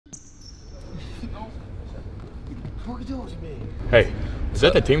Hey, is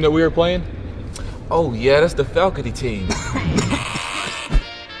that the team that we were playing? Oh yeah, that's the faculty team.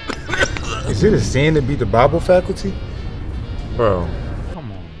 Is it a sin to beat the Bible faculty? Bro.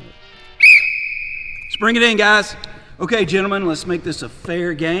 Come on. Let's bring it in, guys. Okay, gentlemen, let's make this a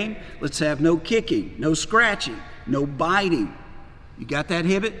fair game. Let's have no kicking, no scratching, no biting. You got that,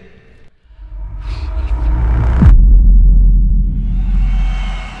 Hibbett?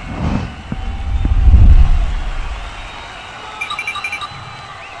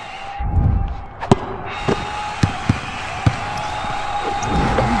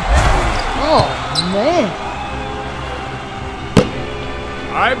 Man.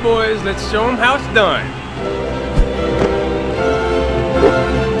 All right, boys, let's show them how it's done.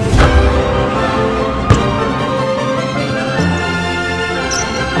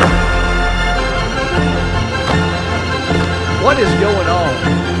 What is going on?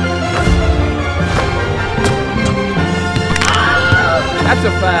 That's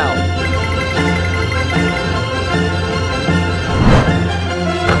a foul.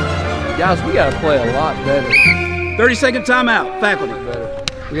 Guys, we gotta play a lot better. 30-second timeout, faculty. Better.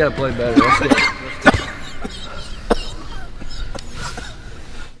 We gotta play better.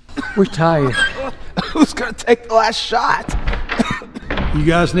 We're tired. Who's gonna take the last shot? You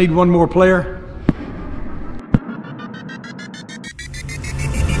guys need one more player?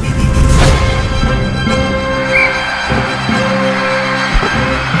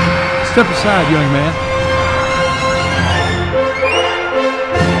 Step aside, young man.